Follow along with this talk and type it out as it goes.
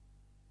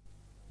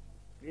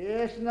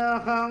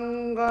Krishna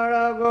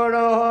Shankara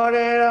Guru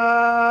Hare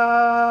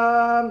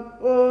Ram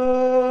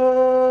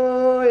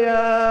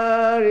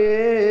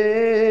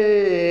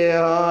Hare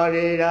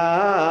Hare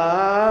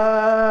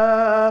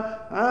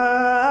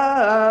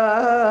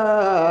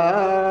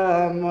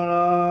Ram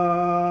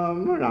Ram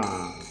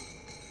Ram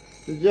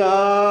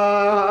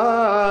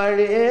Jai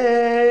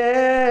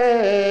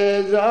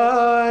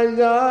Jai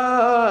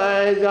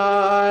Jai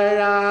Jai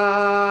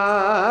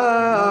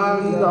Ram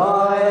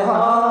Jai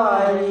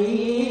Hari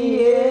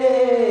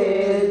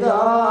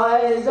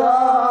Jai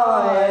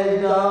Jai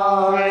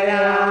Jai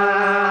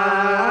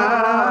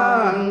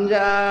Ram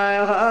Jai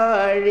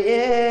Hari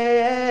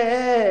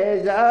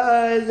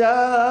Jai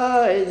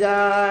Jai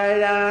Jai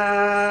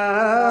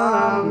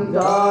Ram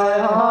Jai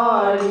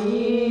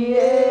Hari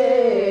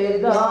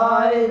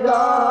Jai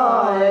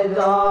Jai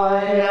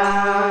Jai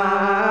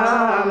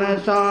Ram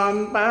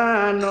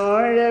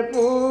Sampanor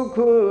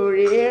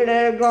Pukhurir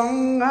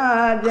Ganga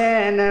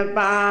Jen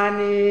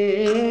Pani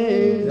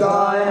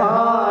Jai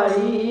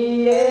Hari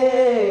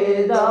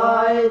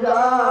Jai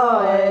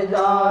Jai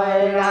Jai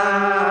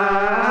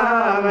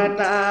Ram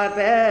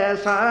Tate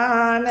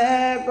Sane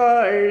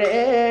Kore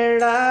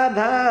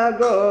Radha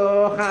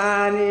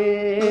Gohani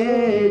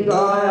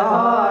Jai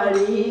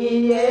Hari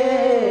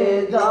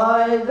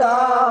Jai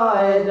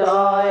Jai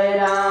Jai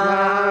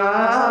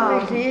Ram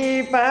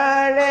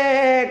Sipare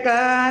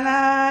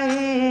Kanai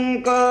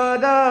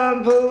Kodam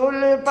Phul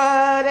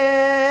Pare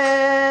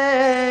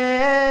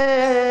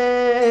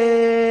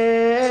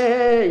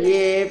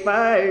Ye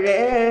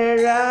Pare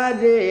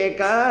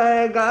Radhika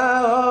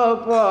Gao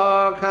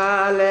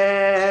Pokhale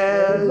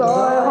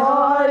Jai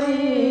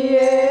Hari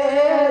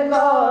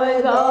Jai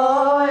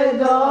Jai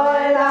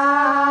Jai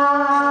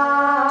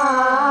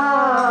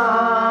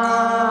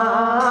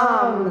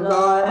Ram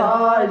Jai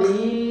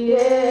Hari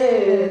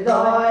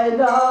Jai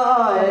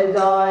Jai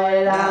Jai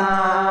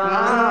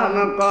Ram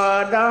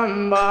Kodam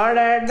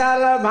Bade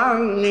Dal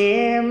Bhangi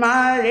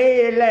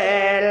Marile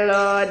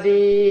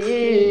Lodi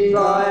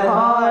Jai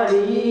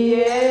Hari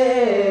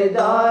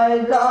Jai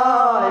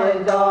Jai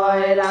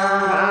Jai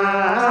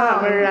Ram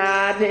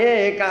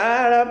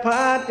Radhikar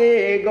Phati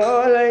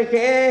Gol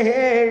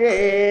Khere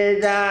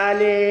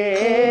Jale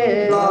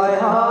Jai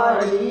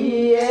Hari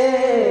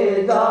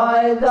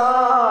Jai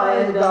Jai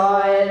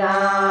Jai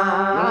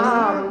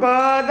Ram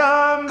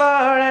Kodam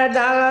Bade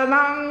Dal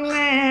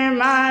Bhangi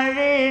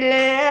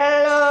Marile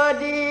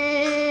Lodi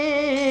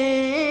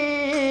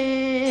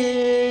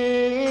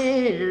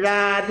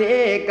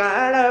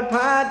Radhikar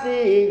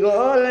Phati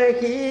Gol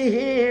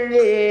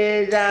Khere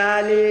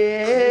Jale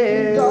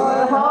Jai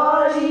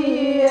Hari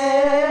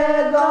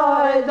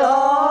Jai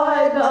Jai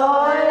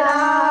Jai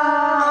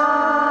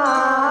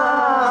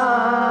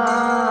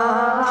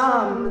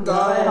Ram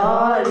Jai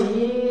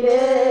Hari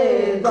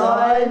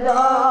Jai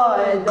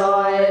Jai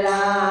Jai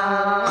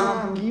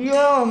Ram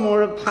Gyo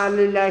Mor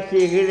Phalila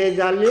Khere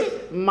Jale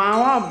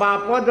Mawa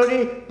Bapo Dhori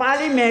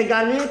Pari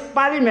Megali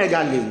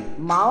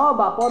Mawa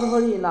Bapod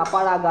Hori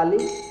Napara Gali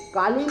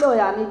Kalilo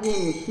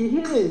Yanikim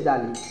Shihir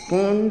Dali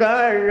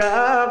Kundara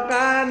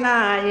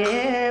Kanaye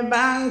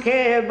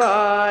Bankhe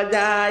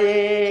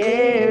Bajaye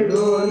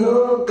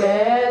Dunuke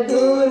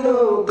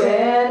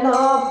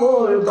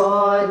Nopur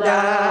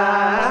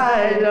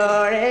Bajai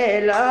Lore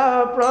Lo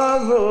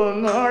Prabhu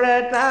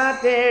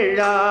Murtate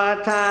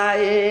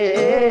Rathaye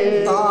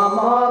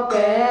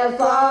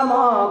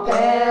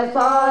Samoke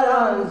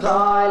Saran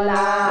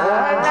Sola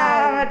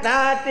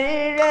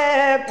Tatire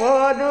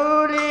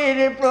Podulir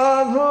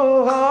Prabhu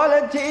Hol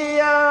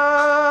Thiya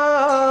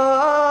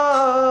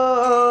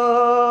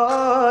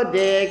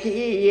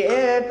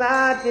Dekhiye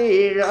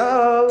Tatir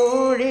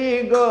Uri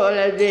Gol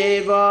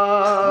Deva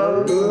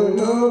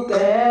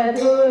Dunuke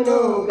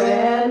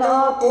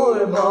Nopur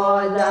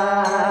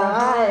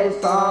Bajai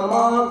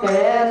Samoke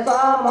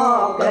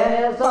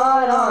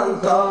Saran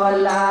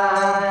Sola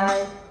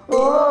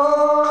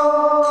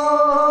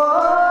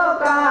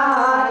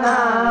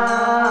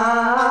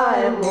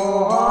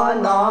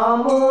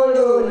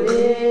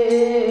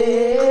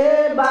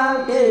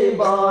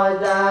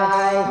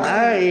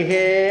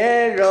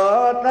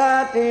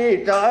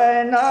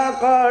Titoy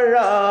Nakor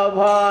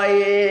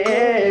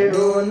Bhaye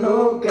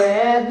Dunuke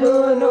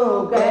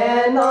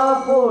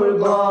Nopur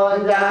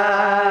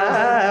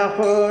Bajai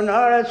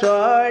Khunor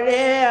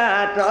Sore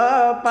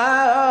Ato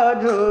Pao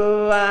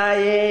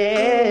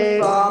Dhuaye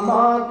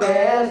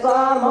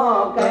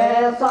Samoke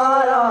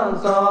Saran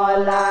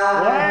Sola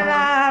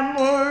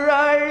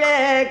Murale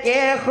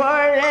Ke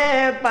Khore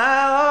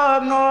Pao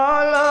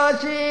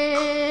Molosi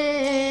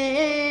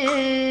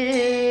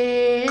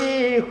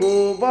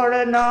Khubor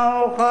Nau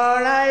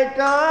Khorai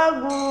To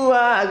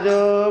Gua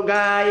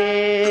Jogaye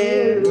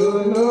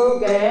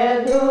Dunuke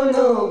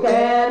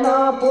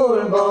Nopur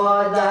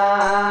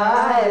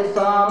Bajai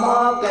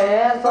Samoke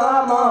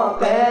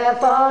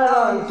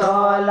Saran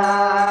Sola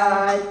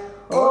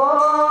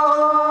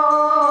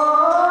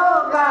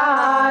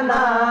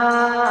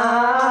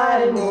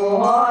Kanai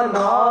Mohan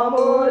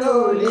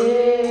Muruli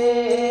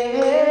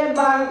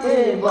Bangki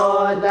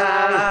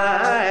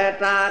Bajai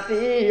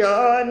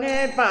ৰাতিয়নি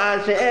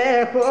পাছে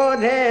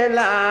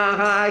সোধেলা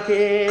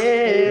হাসি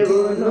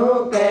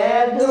ধুনুকে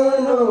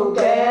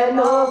ধুনুকে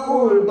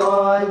নকুল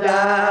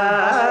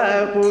বজায়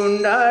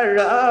সুন্দৰ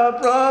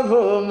প্ৰভু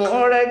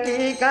মোৰ কি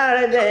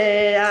কাৰ্যে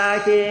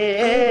আহি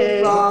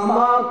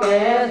চমকে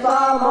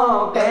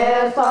চমকে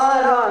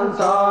চৰণ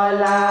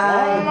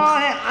চলাই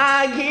মই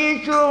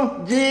আহিছো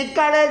যি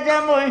কাৰ্যে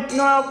মই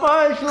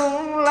নকৈছো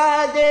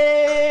লাজে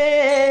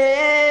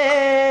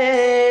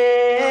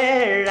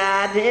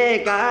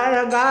ৰাধিকাৰ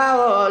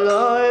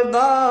গাঁৱলৈ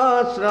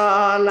বস্ত্ৰ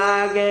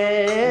লাগে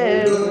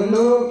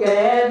ধুনুকে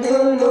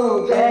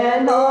ধুনুকে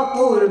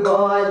নকুল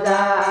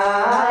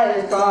বজায়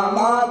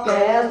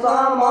চমকে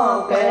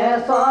চমকে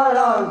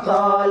চৰণ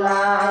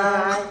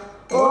চলাই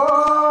ও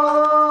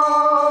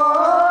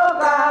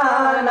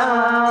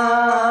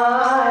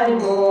কানাই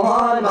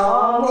মোহন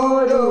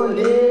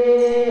মুৰুলী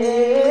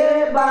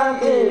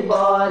বাঁশী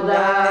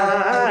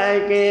বজায়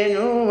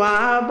কেনুৱা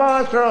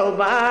বস্ত্ৰ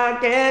বা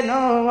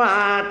কেনুৱা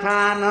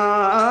থান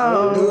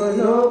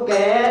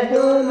ধুনুকে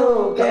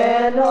ধুনুকে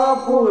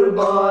নকুল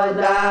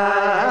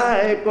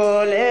বজায়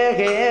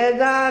কলেহে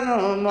জানো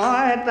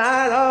মই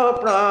তাৰ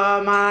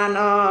প্ৰমাণ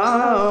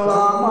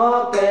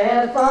চমকে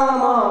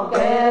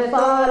চমকে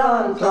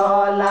চৰণ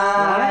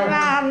চলাই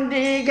ৰাম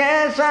দিঘে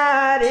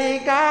চাৰি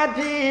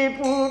কাঠি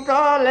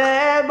পুতলে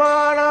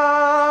বৰ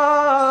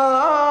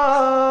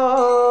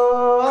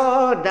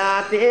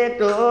দাঁতে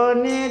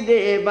টনি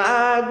দেৱা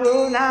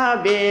গুণা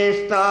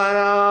বিস্তৰ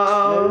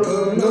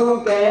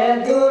ধুনুকে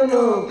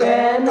ধুনুকে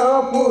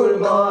নকুল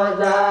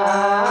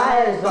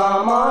বজায়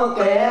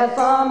চমকে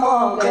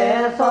চমকে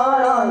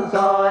চৰণ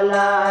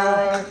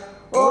চলাই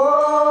ও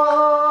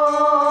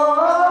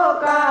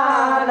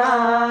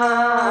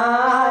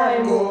কানাই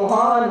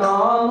মোহন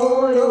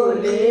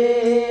মুৰুলী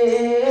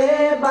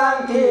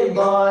বাঁশী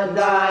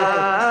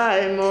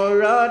বজায়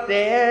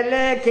মূৰতে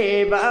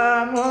লেখিবা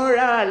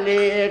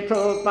মুৰালি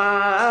থোপা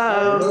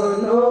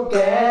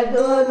ধুনুকে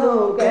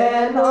ধুনুকে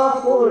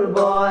নকুল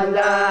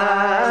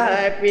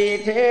বজায়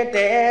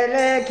পিঠিতে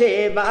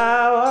লেখিবা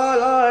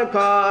অলক্ষ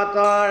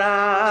তৰা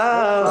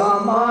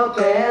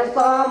চমকে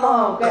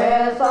চমকে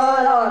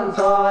চৰণ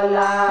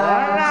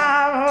চলাই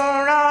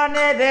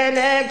ৰামৰণে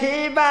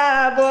লেখিবা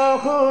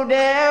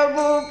বসুদেৱ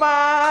বোপা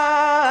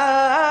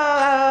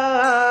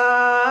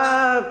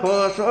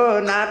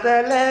খোচনাত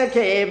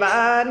লেখিবা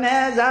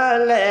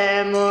নেজালে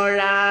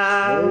মোৰা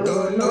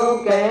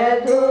ধুনুকে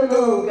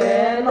ধুনুকে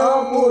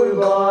নকুল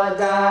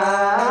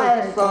বজায়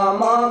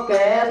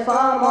চমকে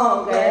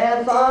চমকে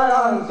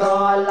চৰণ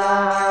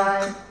চলাই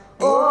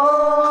ও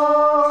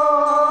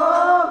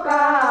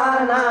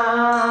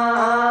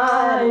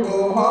কানাই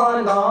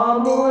মোহন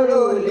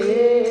মুৰুলী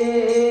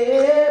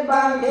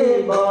বাঁশী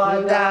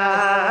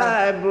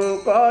বজায়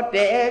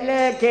বুকতে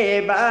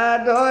লেখিবা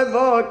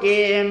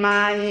দৈৱকী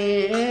মাই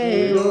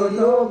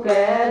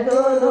ধুনুকে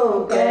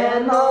ধুনুকে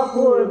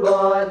নকুল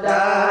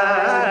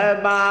বজায়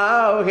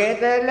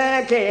বাউহেত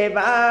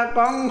লেখিবা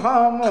কংস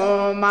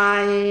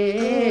মোমাই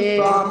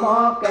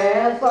চমকে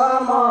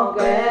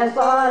চমকে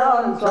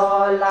চৰণ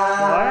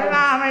চলাই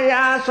ৰাম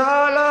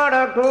আচলৰ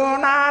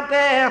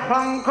কোণাতে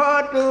শংখ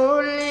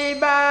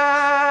তুলিবা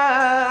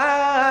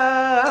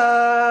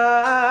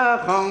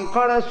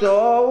শংকৰ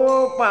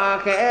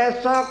চৌপাশে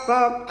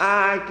চকক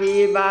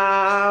আঁকিবা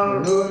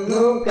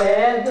ধুনুকে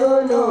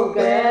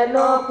ধুনুকে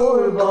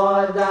নকুল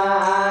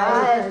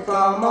বজায়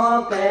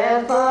চমকে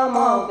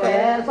চমকে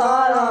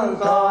চৰণ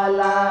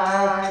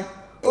চলাই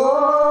ও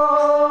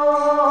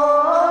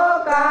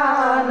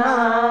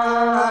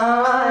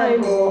কানাই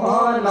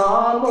মোহন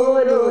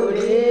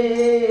মুৰুলী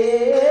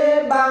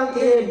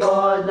বাঁশী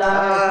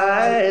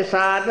বজায়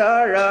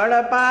চাদৰৰ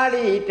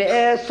পাৰিতে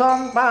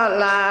চম্পা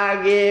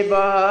লাগিব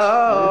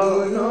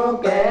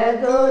ধুনুকে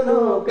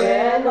ধুনুকে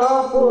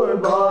নকুল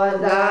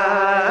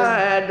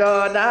বজায়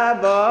দদা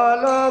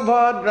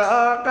বলভদ্ৰ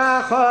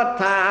কাষত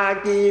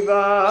থাকিব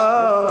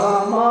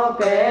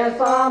চমকে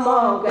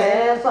চমকে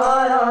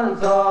চৰণ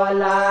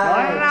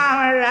চলাই ৰাম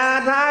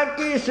ৰাধা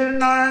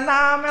কৃষ্ণৰ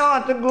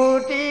নামত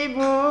গুটি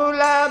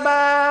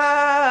বোলাবা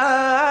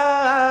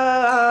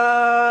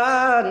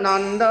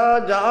নন্দ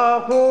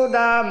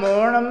যশোদা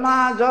মোৰ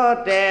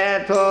মাজতে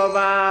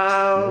থবা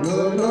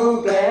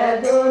ধুনুকে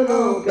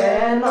ধুনুকে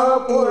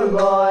নকুল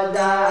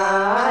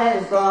বজায়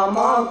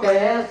চমকে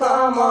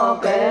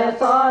চমকে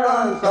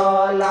চৰণ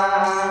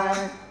চলাই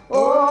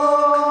ও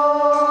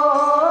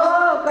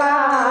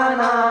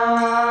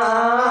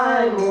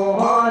কানাই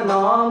মোহন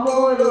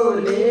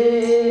মুৰুলী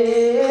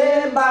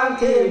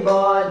বাঁশী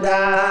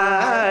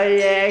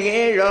বজায়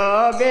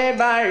ৰবে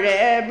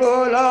বাৰে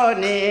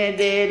বোলনি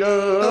দিলো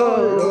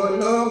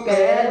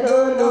ধুনুকে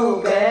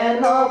ধুনুকে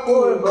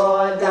নকুল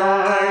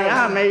বজায়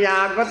আমি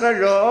আগত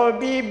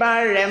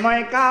ৰবিবাৰে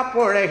মই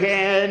কাপোৰ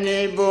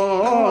কিনিব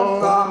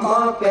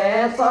চমকে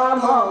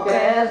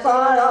চমকে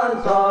চৰণ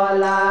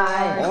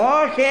চলাই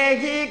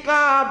সেই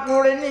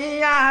কাপোৰ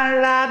নিয়া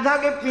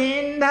ৰাধাক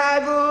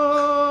পিন্ধাব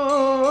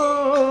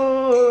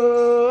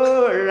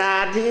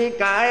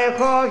ৰাধিকাই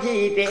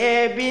সহিতে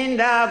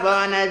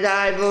বৃন্দাবন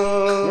যাব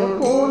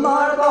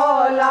সোণৰ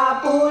কলা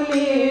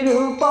পুলিৰ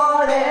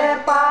ওপৰে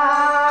পাত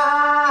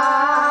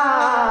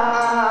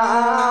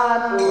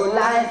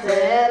ওলাইছে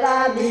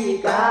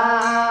ৰাধিকা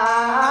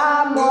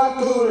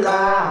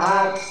মথুৰা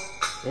হাট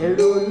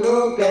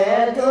ৰুনুকে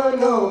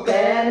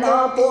জুনুকে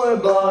নপুৰ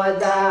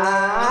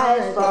বজাই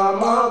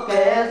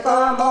চমকে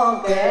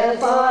চমকে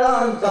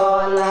চৰণ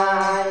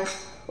চলাই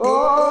অ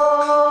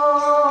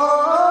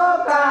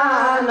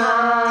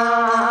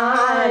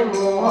কানাই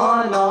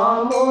মোহন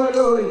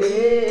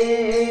মুৰুলি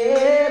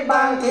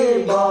বাংকি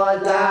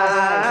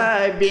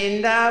বজাই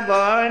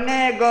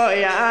বৃন্দাবনে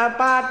গয়া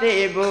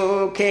পাতিব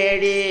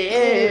খেৰি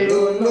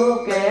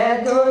ৰুনুকে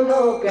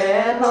জুনুকে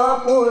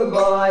নপুৰ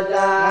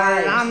বজাই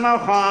নাম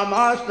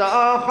সমস্ত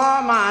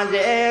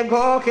সমাজে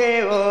ঘোষে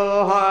ও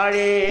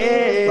হৰি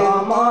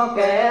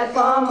চমকে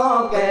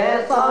চমকে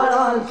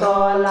চৰণ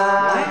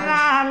চলাই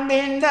নাম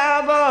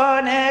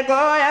বৃন্দাবনে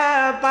গয়া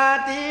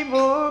পাতিব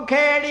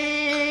খেৰি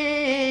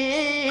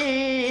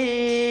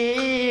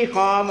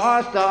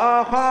সমস্ত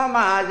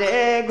সমাজে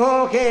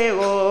ঘোষে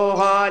ও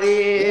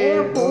হৰি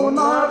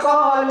সোণৰ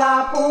কলা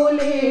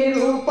পুলিৰ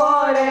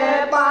ওপৰে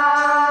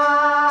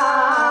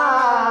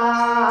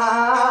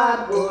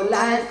পাত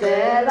ওলাইছে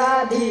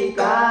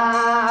ৰাধিকা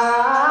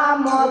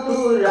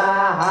মথুৰা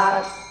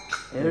হাট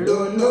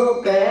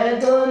ৰুনুকে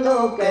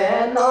জুনুকে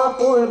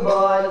নপুৰ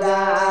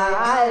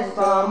বজাই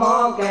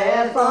চমকে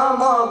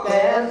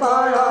চমকে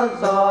চৰণ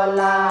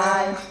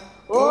চলাই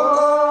অ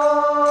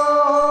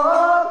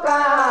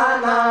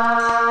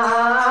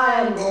কানাই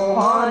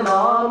মোহন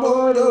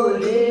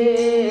মুৰুলি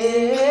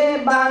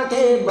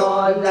বাংকি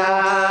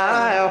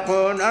বজাই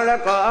সোণৰ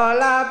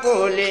কলা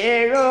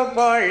পুলিৰ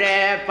ওপৰে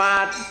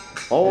পাত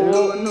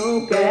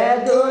ৰুনুকে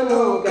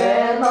জুনুকে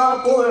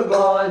নপুৰ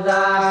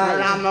বজাই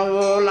নাম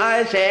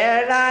ওলাইছে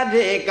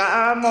ৰাধিকা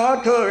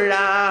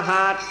মথুৰা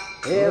হাট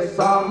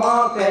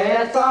চমকে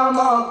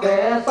চমকে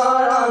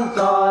চৰণ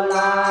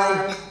চলাই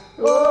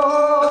অ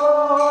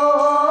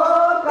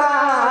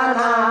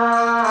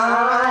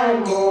কানাই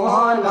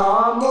মোহন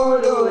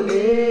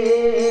মুৰুলি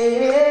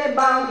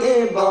বাংকি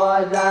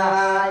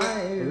বজাই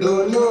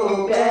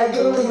ৰুনুকে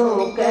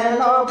জুনুকে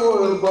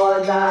নপুৰ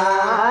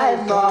বজাই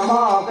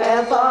চমকে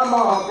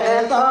চমকে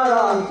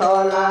চৰণ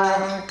চলাই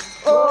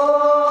অ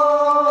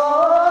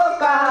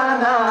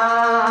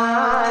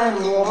কানাই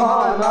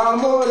মোহন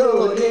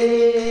মুৰুলি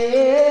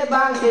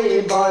বাংকি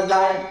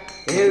বজাই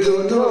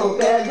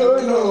ৰুনুকে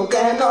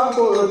জুনুকে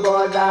নপুৰ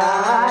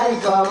বজাই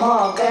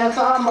চমকে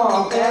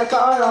চমকে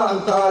চৰণ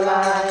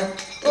চলাই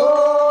অ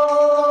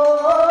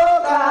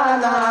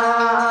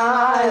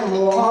কানাই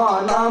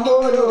মোহন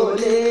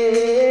মুৰুলি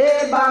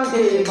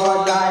বাংকি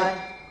বজাই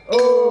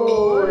অ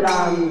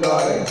ৰাম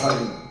জয়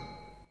হৰি